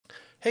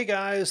Hey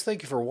guys,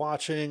 thank you for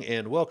watching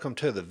and welcome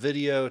to the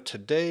video.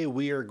 Today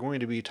we are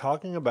going to be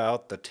talking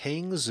about the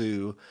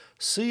TANGZU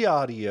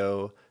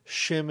SeeAudio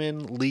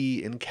Shimin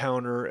Lee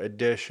Encounter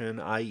Edition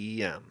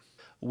IEM.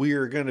 We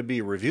are going to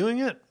be reviewing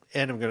it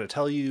and I'm going to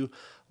tell you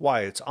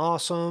why it's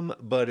awesome,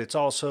 but it's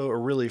also a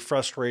really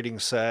frustrating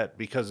set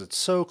because it's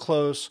so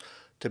close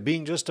to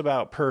being just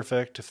about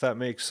perfect, if that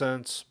makes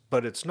sense,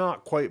 but it's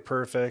not quite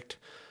perfect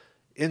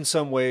in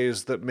some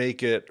ways that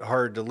make it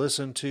hard to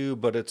listen to,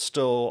 but it's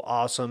still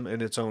awesome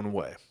in its own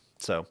way.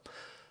 So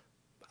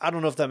I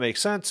don't know if that makes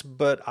sense,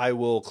 but I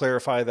will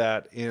clarify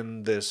that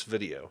in this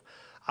video.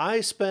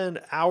 I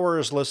spend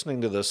hours listening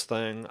to this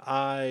thing.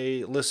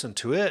 I listened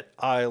to it.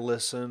 I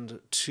listened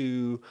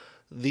to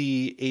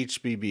the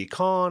HBB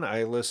Khan.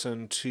 I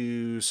listened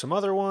to some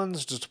other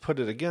ones just to put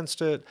it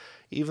against it.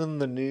 Even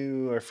the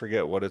new, I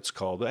forget what it's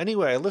called. But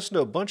anyway, I listened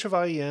to a bunch of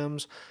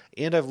IEMs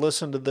and I've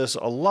listened to this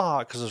a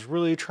lot because I was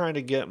really trying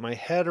to get my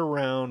head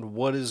around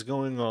what is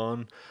going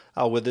on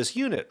with this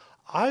unit.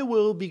 I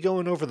will be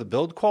going over the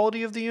build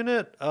quality of the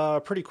unit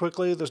pretty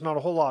quickly. There's not a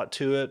whole lot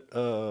to it.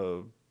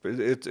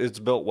 It's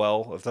built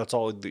well, if that's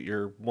all that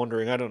you're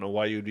wondering. I don't know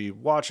why you'd be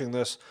watching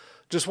this,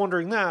 just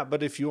wondering that,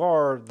 but if you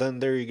are, then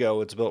there you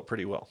go, it's built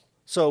pretty well.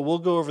 So we'll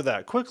go over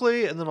that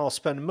quickly, and then I'll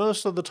spend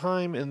most of the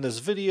time in this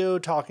video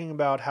talking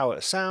about how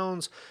it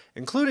sounds,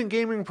 including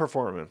gaming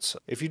performance.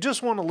 If you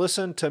just want to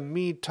listen to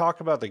me talk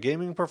about the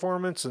gaming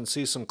performance and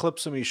see some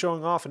clips of me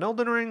showing off in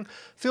Elden Ring,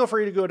 feel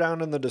free to go down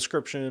in the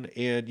description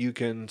and you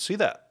can see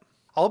that.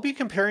 I'll be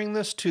comparing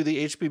this to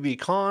the HBB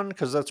Khan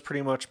because that's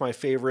pretty much my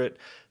favorite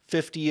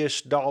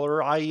 $50-ish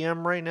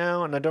IEM right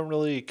now, and I don't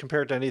really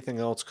compare it to anything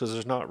else because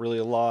there's not really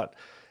a lot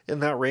in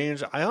that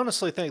range. I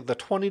honestly think the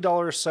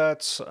 $20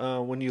 sets,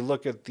 when you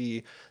look at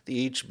the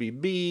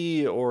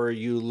HBB or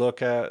you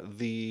look at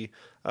the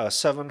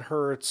 7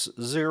 Hertz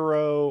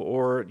Zero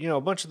or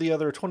a bunch of the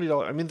other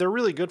 $20, I mean they're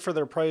really good for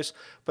their price,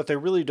 but they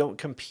really don't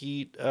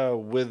compete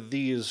with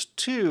these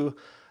two.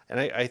 And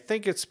I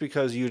think it's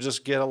because you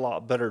just get a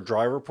lot better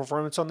driver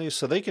performance on these,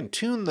 so they can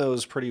tune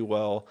those pretty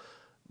well.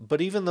 But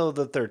even though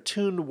that they're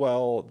tuned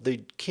well,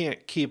 they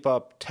can't keep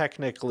up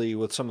technically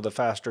with some of the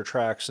faster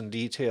tracks and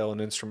detail and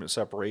instrument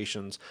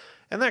separations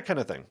and that kind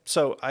of thing.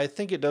 So I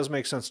think it does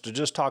make sense to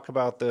just talk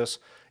about this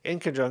in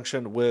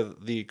conjunction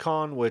with the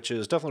Khan, which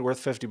is definitely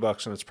worth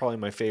 $50 and it's probably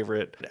my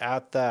favorite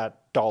at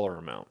that dollar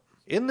amount.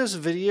 In this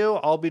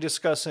video, I'll be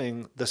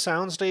discussing the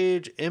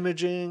Soundstage,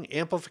 imaging,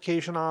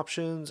 amplification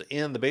options,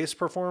 and the bass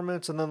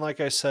performance. And then,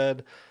 like I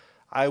said,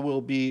 I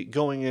will be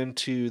going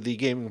into the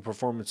gaming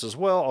performance as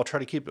well. I'll try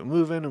to keep it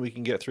moving and we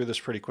can get through this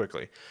pretty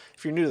quickly.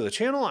 If you're new to the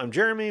channel, I'm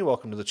Jeremy.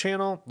 Welcome to the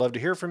channel. Love to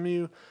hear from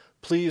you.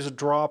 Please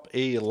drop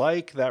a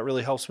like. That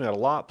really helps me out a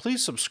lot.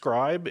 Please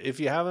subscribe if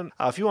you haven't.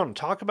 If you want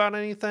to talk about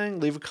anything,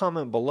 leave a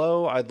comment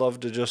below. I'd love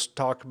to just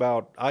talk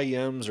about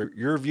IEMs or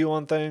your view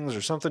on things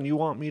or something you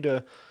want me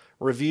to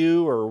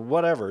review or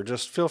whatever.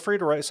 Just feel free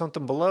to write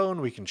something below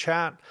and we can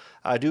chat.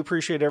 I do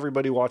appreciate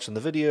everybody watching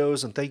the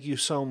videos and thank you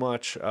so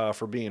much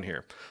for being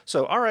here.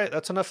 So, all right,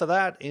 that's enough of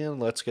that and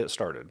let's get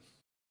started.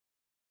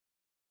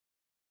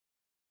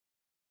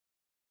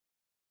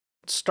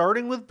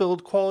 Starting with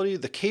build quality,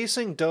 the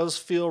casing does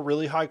feel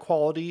really high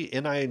quality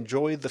and I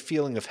enjoy the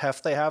feeling of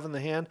heft they have in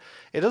the hand.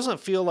 It doesn't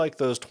feel like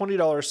those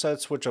 $20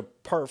 sets, which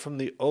apart from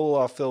the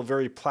Olaf feel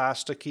very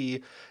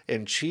plasticky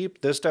and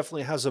cheap. This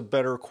definitely has a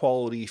better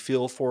quality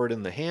feel for it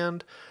in the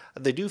hand.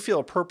 They do feel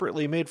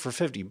appropriately made for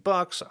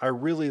 $50. I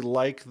really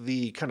like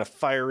the kind of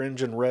fire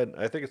engine red.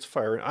 I think it's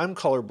fire. I'm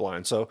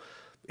colorblind, so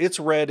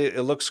it's red,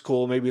 it looks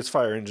cool. Maybe it's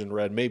fire engine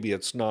red, maybe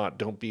it's not.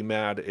 Don't be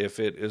mad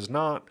if it is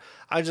not.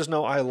 I just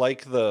know I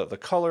like the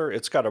color.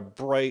 It's got a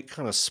bright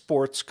kind of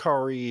sports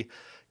car-y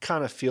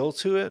kind of feel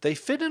to it. They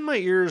fit in my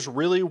ears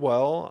really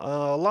well.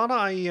 A lot of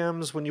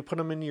IEMs, when you put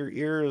them in your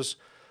ears,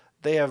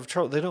 they have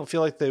trouble. They don't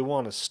feel like they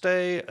want to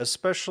stay,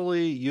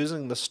 especially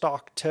using the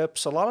stock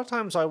tips. A lot of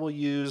times I will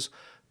use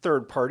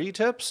third-party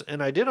tips,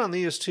 and I did on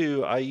these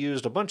too. I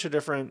used a bunch of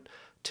different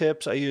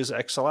tips. I use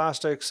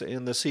X-Elastics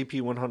in the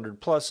CP100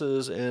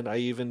 pluses, and I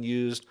even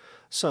used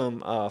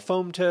some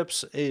foam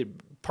tips,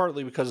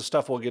 partly because of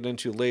stuff we'll get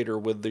into later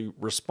with the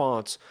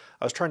response.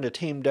 I was trying to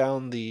tame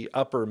down the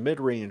upper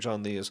mid-range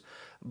on these,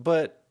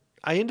 but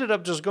I ended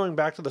up just going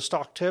back to the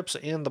stock tips,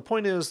 and the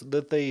point is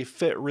that they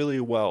fit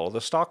really well.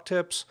 The stock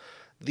tips,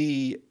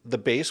 the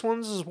base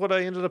ones is what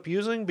I ended up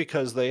using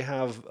because they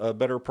have a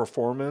better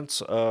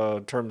performance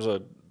in terms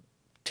of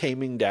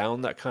taming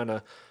down that kind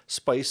of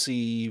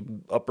spicy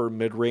upper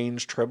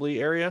mid-range trebly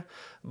area.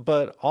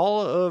 But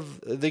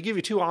they give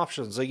you two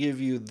options. They give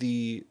you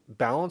the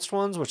balanced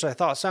ones, which I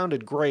thought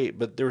sounded great,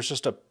 but there was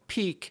just a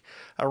peak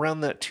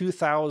around that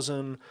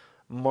 2000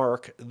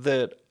 mark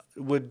that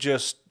would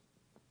just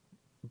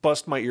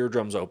bust my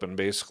eardrums open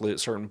basically at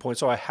certain points.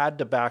 So I had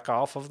to back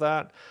off of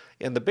that.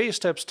 And the bass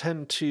tips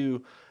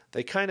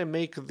they kind of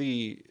make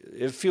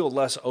it feel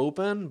less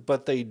open,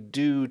 but they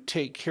do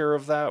take care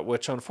of that,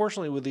 which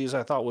unfortunately with these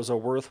I thought was a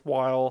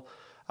worthwhile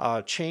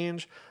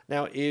change.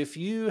 Now, if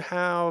you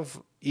have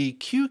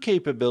EQ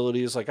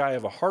capabilities, like I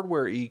have a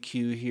hardware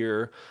EQ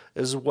here,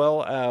 as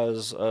well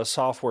as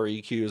software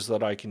EQs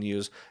that I can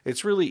use.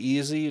 It's really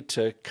easy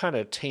to kind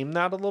of tame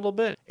that a little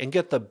bit and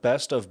get the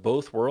best of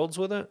both worlds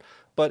with it.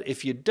 But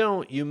if you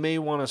don't, you may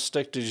want to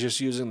stick to just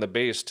using the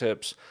bass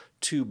tips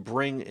to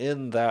bring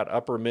in that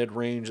upper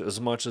mid-range as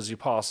much as you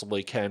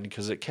possibly can,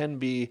 because it can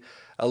be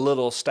a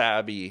little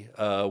stabby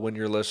when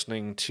you're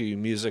listening to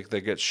music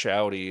that gets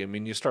shouty. I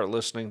mean, you start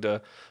listening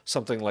to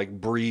something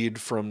like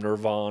Breed from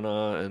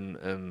Nirvana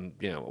and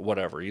you know,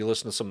 whatever. You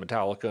listen to some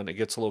Metallica and it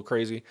gets a little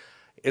crazy.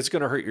 It's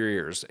going to hurt your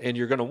ears, and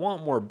you're going to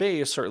want more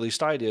bass, or at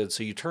least I did,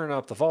 so you turn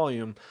up the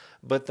volume.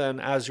 But then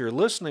as you're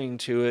listening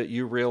to it,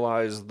 you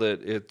realize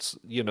that it's,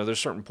 you know, there's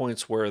certain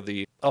points where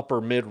the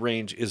upper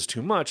mid-range is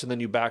too much, and then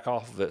you back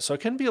off of it. So it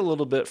can be a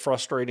little bit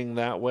frustrating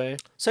that way.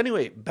 So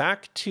anyway,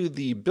 back to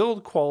the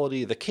build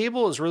quality. The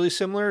cable is really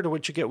similar to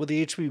what you get with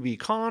the HBB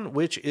Khan,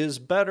 which is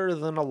better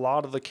than a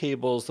lot of the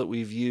cables that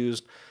we've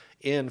used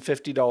in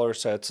 $50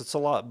 sets. It's a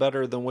lot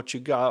better than what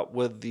you got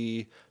with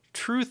the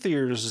Truth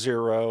Ears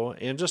Zero,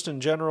 and just in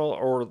general,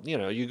 or you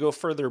know, you go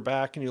further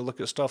back and you look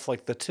at stuff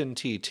like the Tin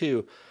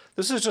T2.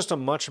 This is just a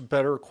much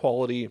better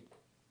quality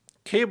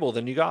cable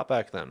than you got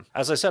back then.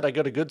 As I said, I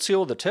got a good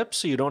seal of the tips,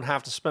 so you don't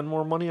have to spend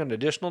more money on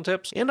additional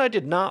tips. And I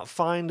did not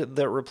find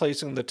that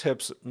replacing the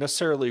tips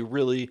necessarily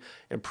really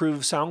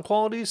improved sound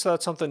quality, so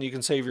that's something you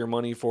can save your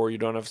money for. You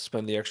don't have to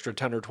spend the extra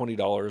 $10 or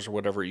 $20 or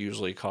whatever it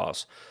usually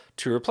costs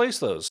to replace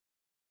those.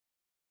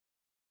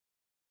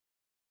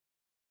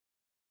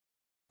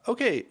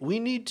 Okay, we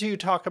need to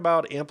talk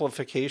about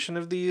amplification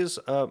of these.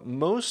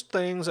 Most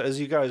things, as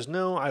you guys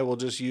know, I will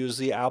just use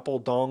the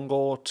Apple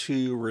dongle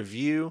to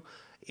review,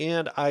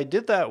 and I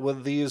did that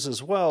with these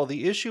as well.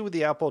 The issue with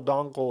the Apple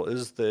dongle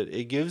is that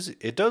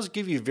it does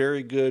give you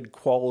very good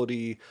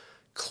quality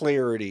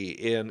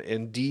clarity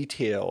and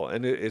detail,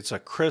 and it's a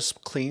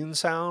crisp, clean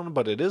sound,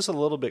 but it is a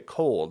little bit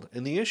cold.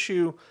 And the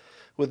issue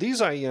with these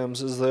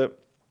IEMs is that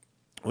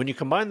when you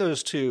combine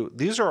those two,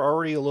 these are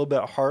already a little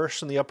bit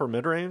harsh in the upper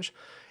mid-range,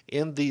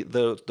 and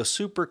the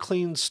super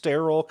clean,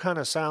 sterile kind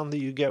of sound that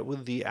you get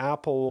with the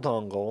Apple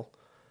dongle,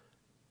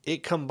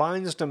 it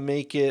combines to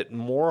make it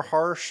more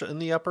harsh in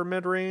the upper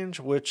mid-range,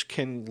 which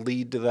can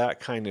lead to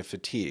that kind of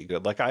fatigue.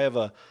 Like I have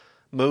a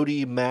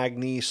Modi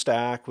Magni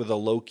stack with a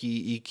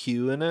Loki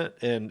EQ in it,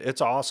 and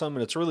it's awesome,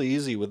 and it's really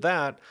easy with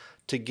that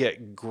to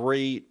get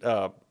great,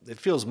 it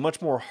feels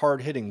much more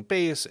hard-hitting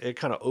bass. It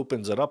kind of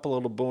opens it up a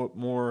little bit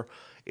more.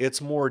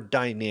 It's more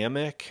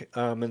dynamic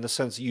in the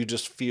sense you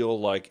just feel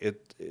like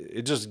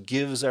it just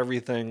gives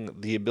everything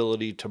the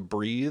ability to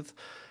breathe.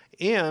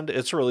 And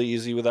it's really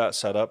easy with that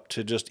setup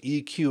to just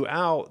EQ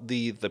out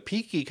the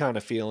peaky kind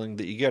of feeling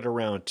that you get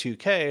around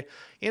 2K,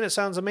 and it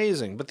sounds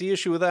amazing. But the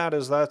issue with that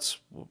is that's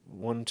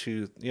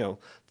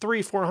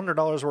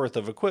 $300-400 worth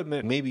of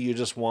equipment. Maybe you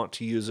just want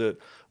to use it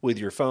with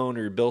your phone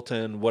or your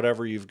built-in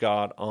whatever you've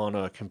got on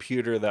a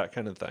computer, that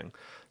kind of thing.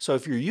 So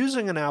if you're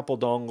using an Apple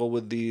dongle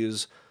with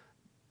these,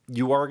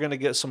 you are going to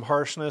get some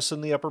harshness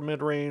in the upper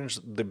mid-range.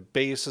 The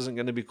bass isn't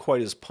going to be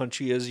quite as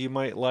punchy as you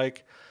might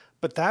like.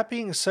 But that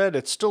being said,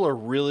 it's still a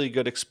really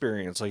good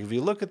experience. Like if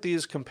you look at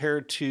these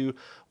compared to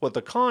what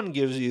the Khan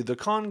gives you, the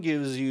Khan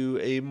gives you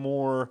a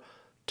more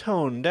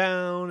toned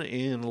down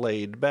and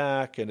laid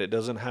back, and it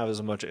doesn't have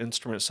as much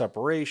instrument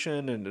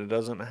separation, and it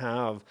doesn't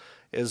have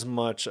as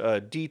much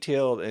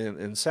detail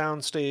in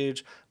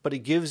Soundstage, but it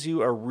gives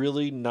you a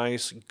really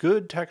nice,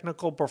 good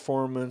technical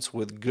performance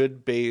with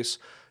good bass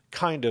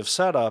kind of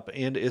setup,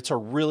 and it's a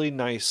really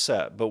nice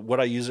set. But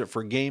would I use it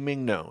for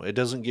gaming? No, it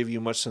doesn't give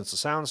you much sense of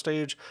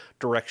soundstage,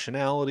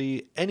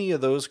 directionality, any of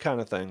those kind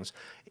of things.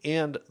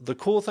 And the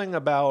cool thing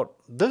about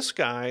this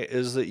guy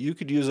is that you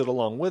could use it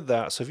along with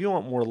that. So if you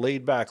want more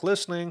laid back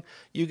listening,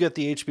 you get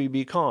the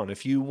HBB Khan.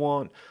 If you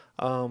want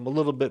a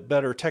little bit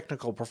better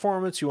technical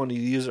performance, you want to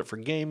use it for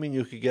gaming,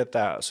 you could get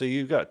that. So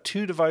you've got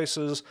two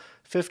devices,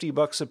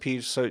 $50 a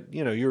piece. So,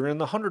 you know, you're in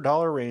the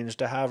 $100 range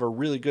to have a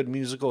really good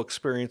musical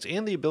experience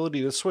and the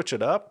ability to switch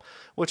it up,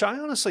 which I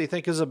honestly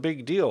think is a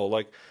big deal.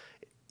 Like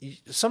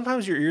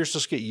sometimes your ears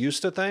just get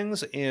used to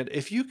things, and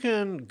if you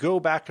can go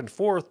back and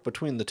forth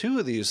between the two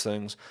of these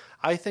things,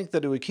 I think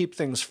that it would keep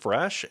things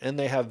fresh, and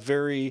they have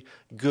very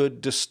good,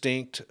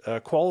 distinct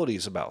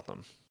qualities about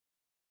them.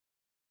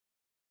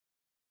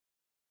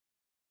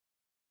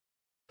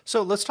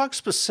 So let's talk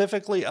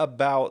specifically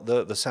about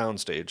the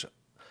soundstage.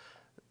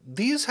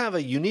 These have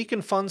a unique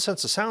and fun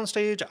sense of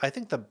soundstage. I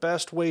think the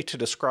best way to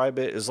describe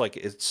it is like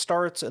it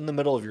starts in the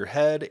middle of your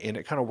head and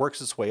it kind of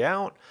works its way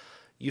out.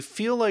 You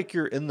feel like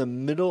you're in the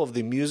middle of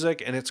the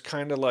music and it's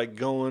kind of like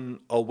going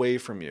away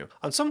from you.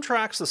 On some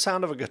tracks, the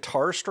sound of a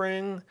guitar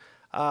string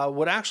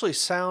would actually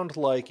sound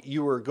like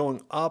you were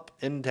going up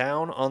and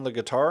down on the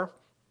guitar,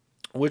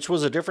 which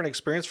was a different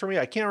experience for me.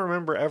 I can't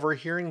remember ever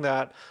hearing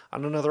that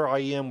on another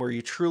IEM where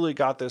you truly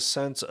got this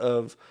sense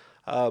of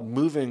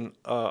moving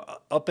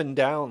up and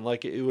down.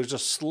 Like it was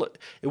just,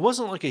 it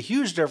wasn't like a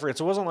huge difference.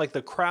 It wasn't like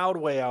the crowd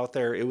way out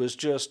there. It was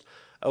just,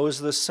 it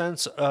was this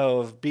sense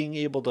of being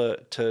able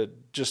to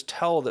just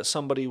tell that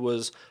somebody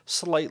was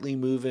slightly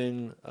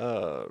moving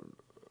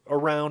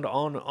around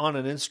on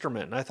an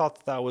instrument. And I thought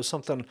that, that was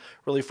something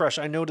really fresh.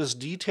 I noticed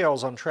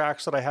details on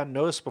tracks that I hadn't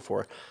noticed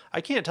before. I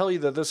can't tell you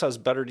that this has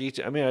better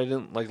detail. I mean, I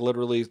didn't like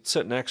literally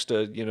sit next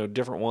to, you know,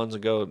 different ones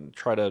and go and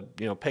try to,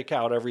 you know, pick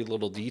out every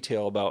little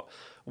detail about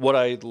what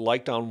I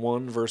liked on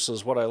one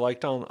versus what I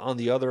liked on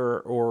the other,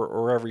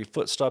 or every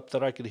footstep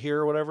that I could hear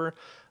or whatever.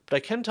 But I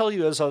can tell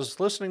you, as I was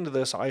listening to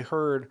this, I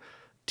heard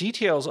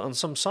details on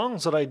some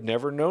songs that I'd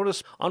never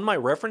noticed. On my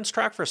reference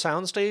track for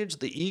Soundstage,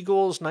 the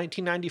Eagles'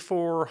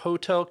 1994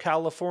 Hotel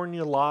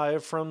California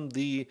Live from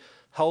the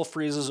Hell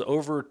Freezes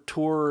Over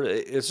tour.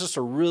 It's just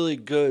a really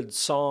good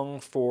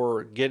song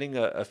for getting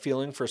a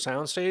feeling for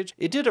Soundstage.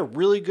 It did a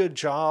really good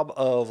job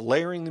of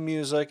layering the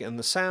music and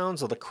the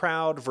sounds of the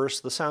crowd versus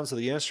the sounds of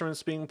the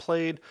instruments being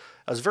played.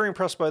 I was very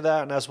impressed by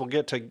that, and as we'll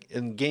get to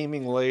in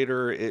gaming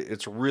later,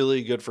 it's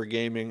really good for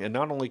gaming. And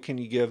not only can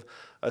you give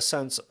a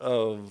sense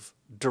of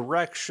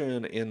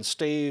direction in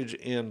stage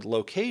and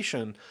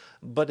location,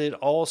 but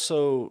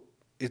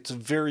it's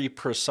very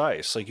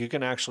precise. Like you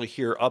can actually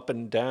hear up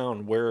and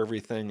down where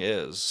everything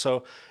is.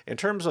 So in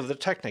terms of the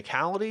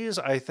technicalities,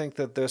 I think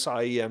that this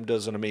IEM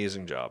does an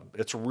amazing job.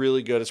 It's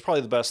really good. It's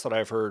probably the best that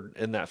I've heard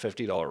in that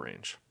 $50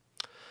 range.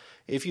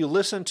 If you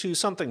listen to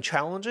something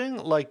challenging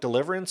like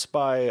Deliverance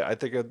by, I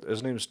think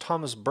his name is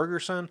Thomas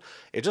Bergerson,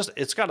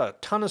 it's got a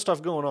ton of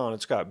stuff going on.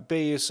 It's got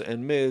bass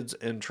and mids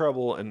and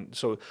treble, and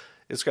so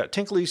it's got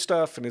tinkly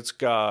stuff, and it's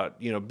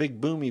got, you know, big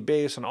boomy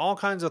bass and all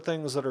kinds of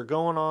things that are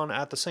going on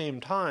at the same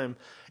time.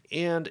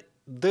 And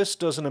this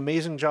does an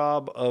amazing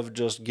job of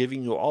just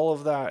giving you all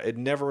of that. It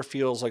never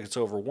feels like it's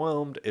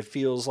overwhelmed. It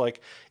feels like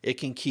it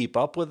can keep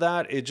up with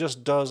that. It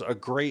just does a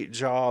great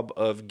job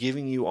of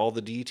giving you all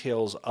the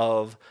details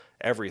of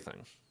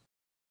everything.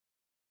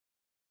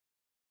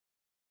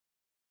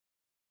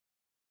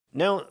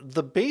 Now,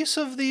 the bass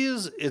of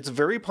these, it's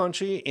very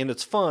punchy and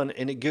it's fun,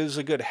 and it gives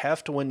a good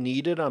heft when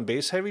needed on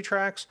bass heavy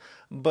tracks.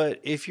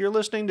 But if you're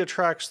listening to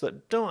tracks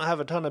that don't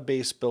have a ton of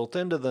bass built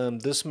into them,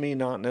 this may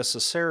not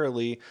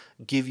necessarily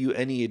give you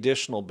any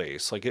additional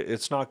bass. Like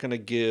it's not going to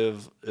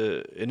give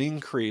an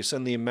increase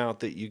in the amount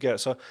that you get.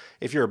 So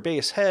if you're a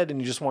bass head and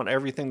you just want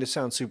everything to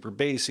sound super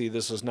bassy,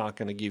 this is not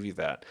going to give you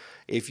that.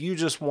 If you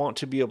just want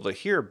to be able to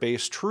hear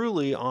bass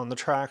truly on the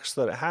tracks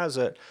that it has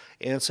it,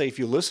 and say if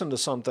you listen to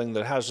something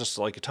that has just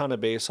like a ton of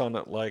bass on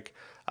it, like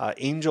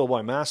Angel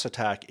by Mass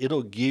Attack,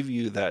 it'll give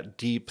you that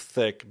deep,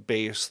 thick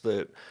bass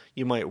that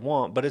you might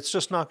want, but it's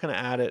just not going to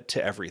add it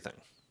to everything.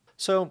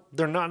 So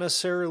they're not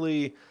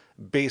necessarily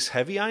bass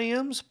heavy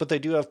IEMs, but they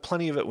do have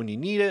plenty of it when you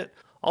need it.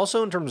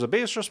 Also, in terms of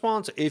bass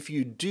response, if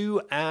you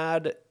do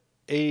add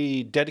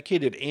a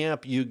dedicated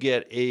amp, you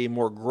get a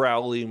more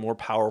growly, more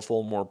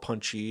powerful, more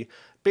punchy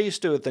bass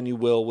to it than you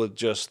will with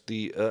just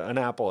an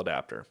Apple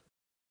adapter.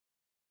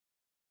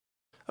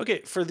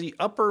 Okay, for the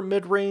upper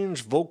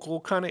mid-range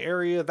vocal kind of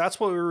area, that's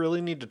what we really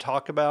need to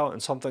talk about,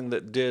 and something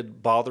that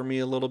did bother me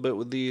a little bit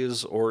with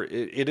these, or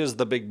it is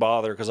the big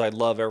bother because I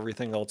love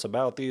everything else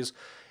about these,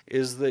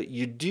 is that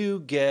you do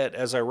get,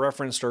 as I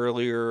referenced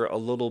earlier, a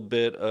little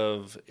bit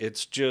of,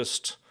 it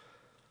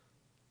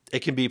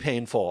can be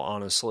painful,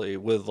 honestly,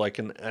 with like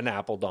an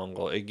Apple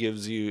dongle.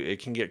 It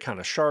can get kind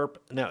of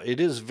sharp. Now, it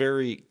is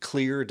very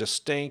clear,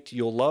 distinct.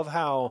 You'll love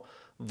how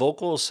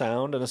vocals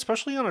sound, and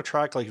especially on a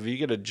track like if you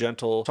get a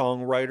gentle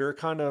songwriter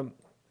kind of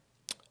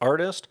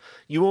artist,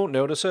 you won't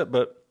notice it.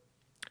 But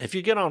if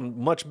you get on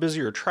much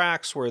busier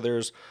tracks where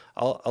there's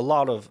a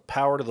lot of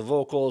power to the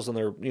vocals and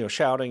they're, you know,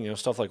 shouting, you know,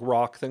 stuff like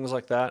rock, things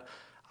like that,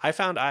 I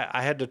found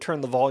I had to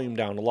turn the volume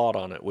down a lot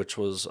on it, which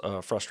was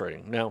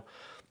frustrating. Now,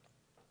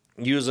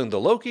 using the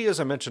Loki, as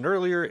I mentioned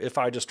earlier, if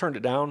I just turned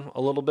it down a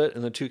little bit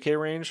in the 2K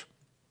range,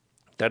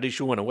 that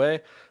issue went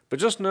away. But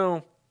just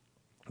know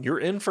you're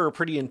in for a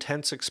pretty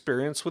intense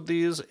experience with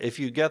these if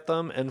you get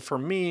them. And for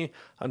me,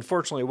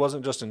 unfortunately, it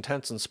wasn't just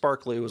intense and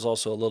sparkly, it was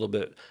also a little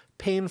bit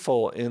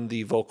painful in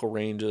the vocal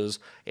ranges.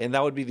 And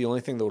that would be the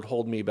only thing that would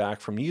hold me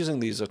back from using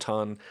these a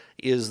ton,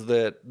 is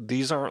that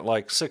these aren't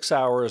like 6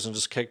 hours and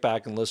just kick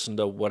back and listen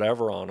to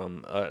whatever on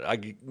them. I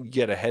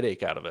get a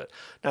headache out of it.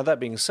 Now, that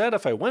being said,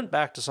 if I went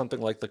back to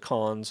something like the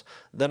Khans,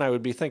 then I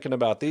would be thinking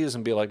about these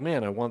and be like,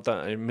 man, I want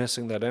that, I'm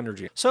missing that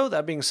energy. So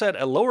that being said,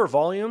 at lower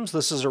volumes,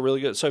 this is a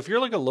really good, so if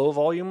you're like a low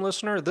volume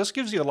listener, this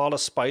gives you a lot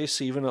of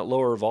spice even at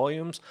lower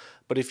volumes.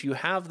 But if you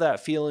have that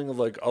feeling of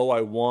like, oh,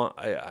 I want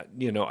a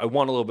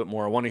little bit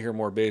more, I want to hear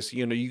more bass,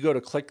 you know, you go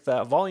to click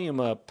that volume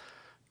up,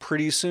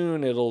 pretty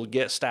soon it'll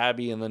get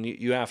stabby, and then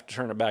you have to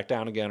turn it back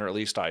down again, or at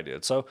least I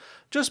did. So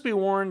just be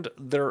warned,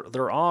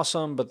 they're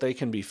awesome, but they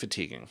can be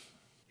fatiguing.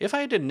 If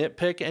I had to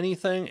nitpick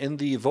anything in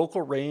the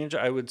vocal range,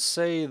 I would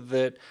say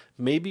that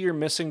maybe you're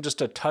missing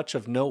just a touch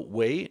of note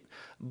weight.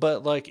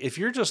 But like if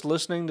you're just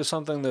listening to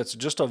something that's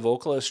just a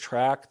vocalist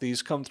track,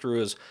 these come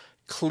through as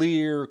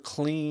clear,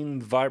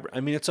 clean, vibrant.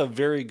 I mean, it's a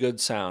very good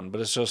sound, but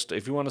it's just,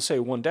 if you want to say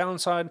one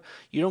downside,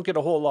 you don't get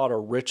a whole lot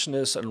of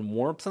richness and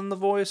warmth in the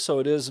voice, so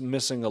it is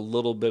missing a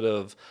little bit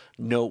of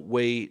note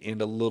weight and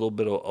a little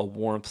bit of a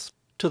warmth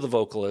to the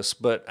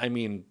vocalist. But I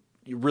mean,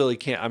 you really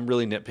can't, I'm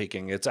really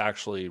nitpicking. It's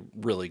actually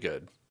really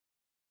good.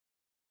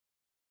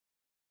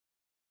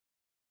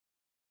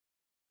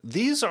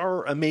 These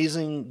are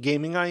amazing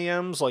gaming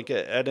IMs, like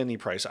at any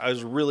price. I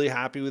was really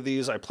happy with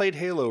these. I played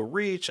Halo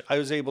Reach. I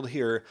was able to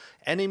hear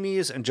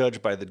enemies and judge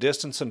by the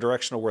distance and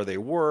direction of where they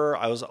were.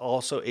 I was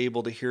also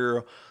able to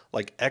hear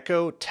like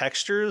echo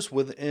textures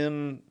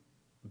within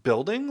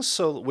buildings,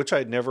 so which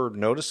I'd never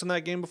noticed in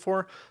that game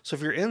before. So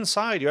if you're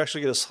inside, you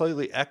actually get a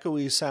slightly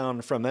echoey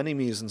sound from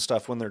enemies and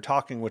stuff when they're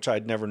talking, which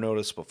I'd never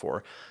noticed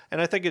before. And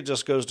I think it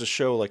just goes to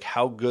show like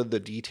how good the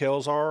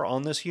details are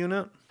on this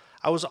unit.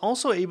 I was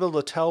also able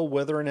to tell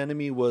whether an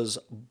enemy was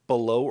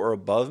below or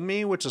above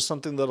me, which is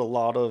something that a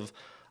lot of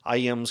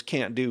IMs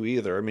can't do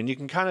either. I mean, you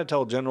can kind of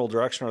tell general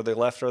direction. Are they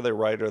left? Are they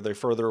right? Are they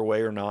further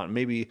away or not?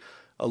 Maybe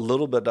a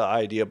little bit of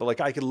idea, but like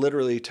I could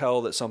literally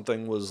tell that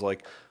something was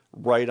like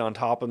right on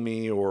top of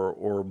me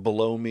or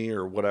below me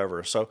or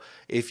whatever. So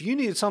if you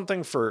need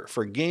something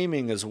for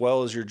gaming as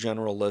well as your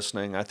general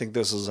listening, I think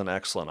this is an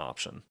excellent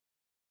option.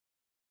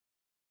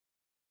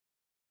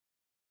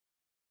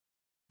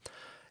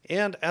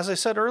 And as I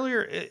said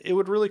earlier, it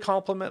would really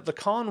complement the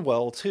Khan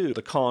well too.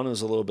 The Khan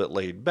is a little bit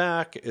laid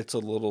back. It's a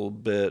little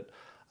bit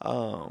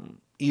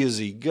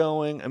easy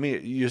going. I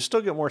mean, you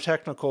still get more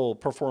technical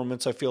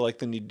performance, I feel like,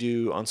 than you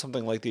do on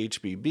something like the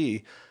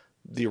HBB,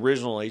 the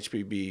original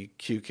HBB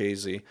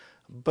QKZ.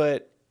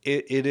 But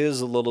it is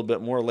a little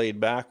bit more laid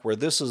back, where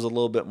this is a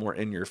little bit more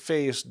in your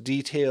face,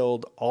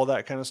 detailed, all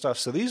that kind of stuff.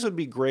 So these would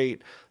be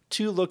great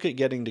to look at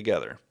getting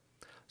together.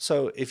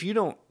 So if you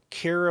don't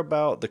care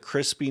about the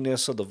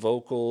crispiness of the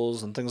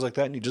vocals and things like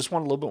that, and you just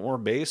want a little bit more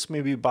bass,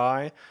 maybe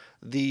buy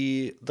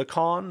the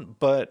Khan.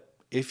 But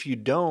if you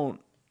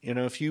don't, you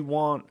know, if you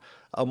want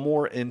a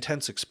more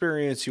intense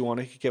experience, you want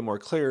to get more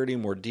clarity,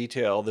 more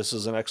detail, this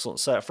is an excellent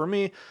set. For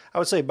me, I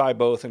would say buy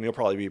both and you'll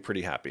probably be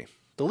pretty happy.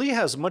 The Lee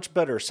has much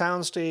better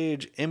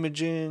soundstage,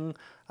 imaging.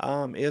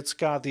 It's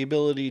got the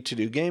ability to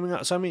do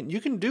gaming. So, I mean,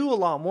 you can do a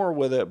lot more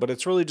with it, but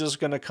it's really just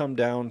going to come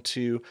down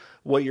to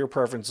what your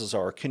preferences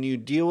are. Can you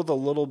deal with a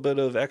little bit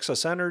of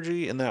excess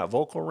energy in that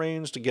vocal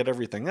range to get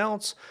everything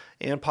else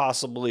and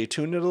possibly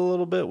tune it a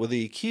little bit with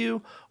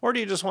EQ? Or do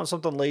you just want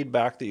something laid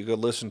back that you could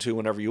listen to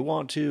whenever you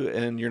want to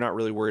and you're not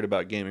really worried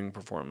about gaming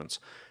performance?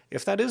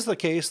 If that is the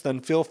case,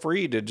 then feel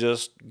free to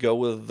just go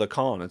with the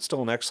Khan. It's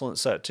still an excellent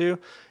set too.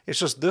 It's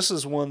just this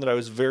is one that I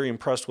was very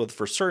impressed with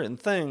for certain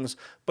things,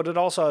 but it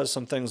also has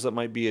some things that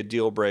might be a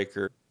deal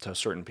breaker to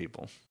certain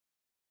people.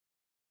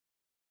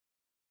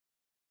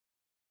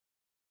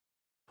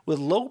 With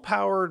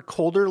low-powered,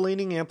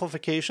 colder-leaning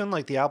amplification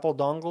like the Apple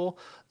dongle,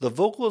 the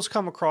vocals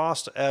come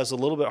across as a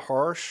little bit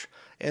harsh,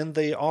 and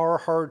they are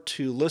hard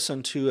to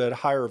listen to at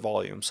higher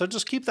volume. So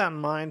just keep that in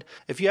mind.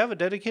 If you have a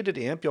dedicated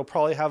amp, you'll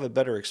probably have a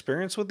better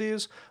experience with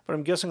these, but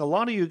I'm guessing a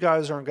lot of you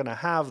guys aren't going to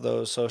have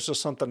those, so it's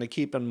just something to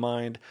keep in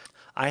mind.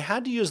 I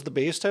had to use the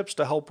bass tips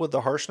to help with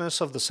the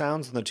harshness of the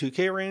sounds in the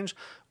 2K range,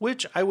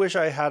 which I wish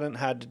I hadn't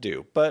had to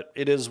do, but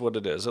it is what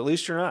it is. At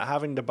least you're not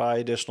having to buy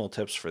additional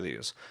tips for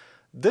these.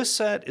 This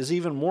set is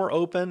even more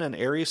open and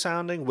airy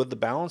sounding with the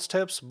balance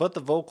tips, but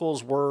the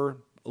vocals were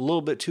a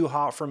little bit too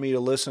hot for me to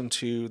listen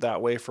to that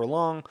way for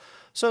long.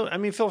 So, I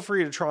mean, feel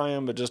free to try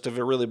them, but just if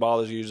it really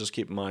bothers you, just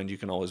keep in mind you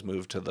can always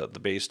move to the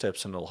bass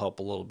tips and it'll help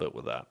a little bit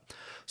with that.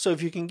 So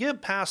if you can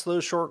get past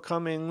those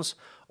shortcomings,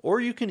 or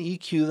you can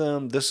EQ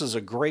them, this is a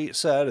great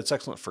set. It's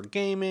excellent for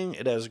gaming.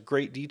 It has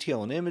great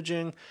detail and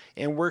imaging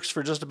and works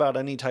for just about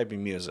any type of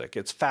music.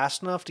 It's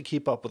fast enough to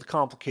keep up with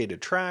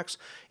complicated tracks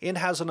and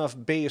has enough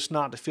bass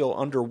not to feel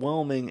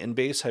underwhelming in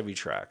bass-heavy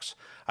tracks.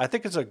 I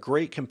think it's a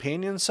great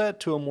companion set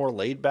to a more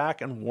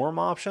laid-back and warm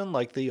option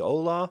like the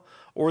Ola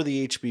or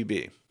the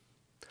HBB.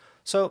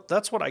 So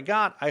that's what I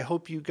got. I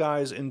hope you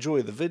guys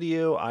enjoy the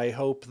video. I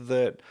hope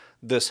that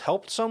this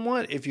helped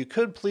somewhat. If you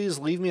could, please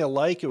leave me a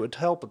like. It would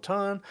help a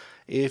ton.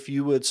 If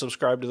you would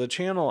subscribe to the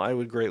channel, I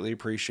would greatly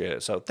appreciate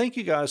it. So thank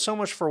you guys so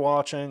much for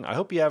watching. I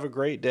hope you have a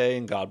great day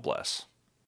and God bless.